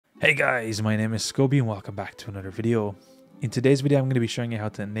Hey guys, my name is Scoby and welcome back to another video. In today's video I'm going to be showing you how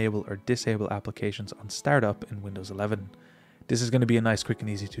to enable or disable applications on startup in Windows 11. This is going to be a nice quick and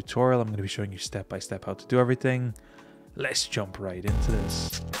easy tutorial. I'm going to be showing you step by step how to do everything. Let's jump right into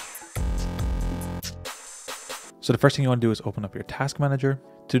this. So the first thing you want to do is open up your task manager.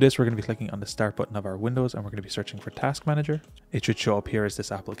 To do this, we're going to be clicking on the start button of our Windows and we're going to be searching for task manager. It should show up here as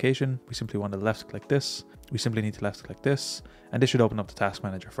this application. We simply want to left click this. We simply need to left click this, and this should open up the task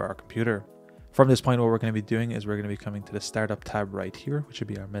manager for our computer. From this point, what we're going to be doing is we're going to be coming to the startup tab right here, which should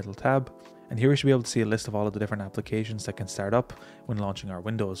be our middle tab. And here we should be able to see a list of all of the different applications that can start up when launching our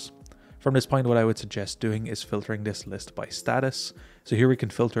Windows. From this point, what I would suggest doing is filtering this list by status. So here we can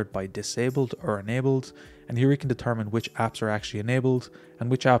filter it by disabled or enabled, and here we can determine which apps are actually enabled and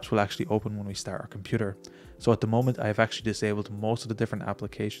which apps will actually open when we start our computer. So at the moment, I've actually disabled most of the different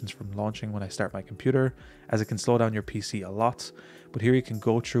applications from launching when I start my computer, as it can slow down your PC a lot. But here you can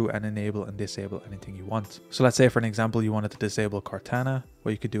go through and enable and disable anything you want. So let's say for an example, you wanted to disable Cortana.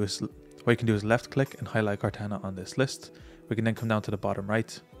 What you can do is left click and highlight Cortana on this list. We can then come down to the bottom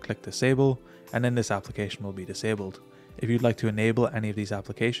right, click disable, and then this application will be disabled. If you'd like to enable any of these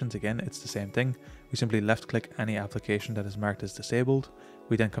applications, again, it's the same thing. We simply left click any application that is marked as disabled.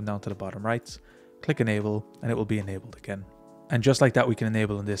 We then come down to the bottom right, click enable, and it will be enabled again. And just like that, we can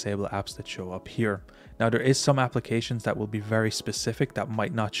enable and disable apps that show up here. Now, there is some applications that will be very specific that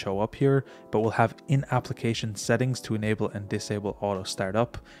might not show up here, but will have in-application settings to enable and disable auto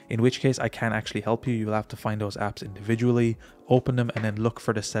startup, in which case I can actually help you. You'll have to find those apps individually, open them, and then look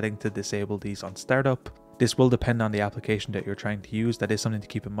for the setting to disable these on startup. This will depend on the application that you're trying to use. That is something to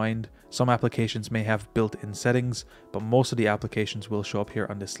keep in mind. Some applications may have built-in settings, but most of the applications will show up here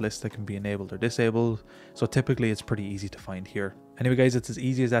on this list that can be enabled or disabled. So typically it's pretty easy to find here. Anyway guys, it's as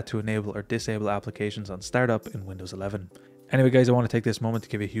easy as that to enable or disable applications on startup in Windows 11. Anyway guys, I want to take this moment to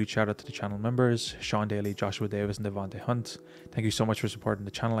give a huge shout out to the channel members, Sean Daly, Joshua Davis, and Devontae Hunt. Thank you so much for supporting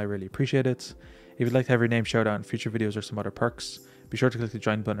the channel, I really appreciate it. If you'd like to have your name shout out in future videos or some other perks, be sure to click the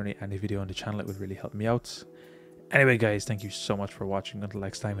join button on any video on the channel, it would really help me out. Anyway guys, thank you so much for watching. Until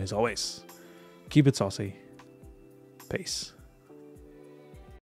next time, as always, keep it saucy. Peace.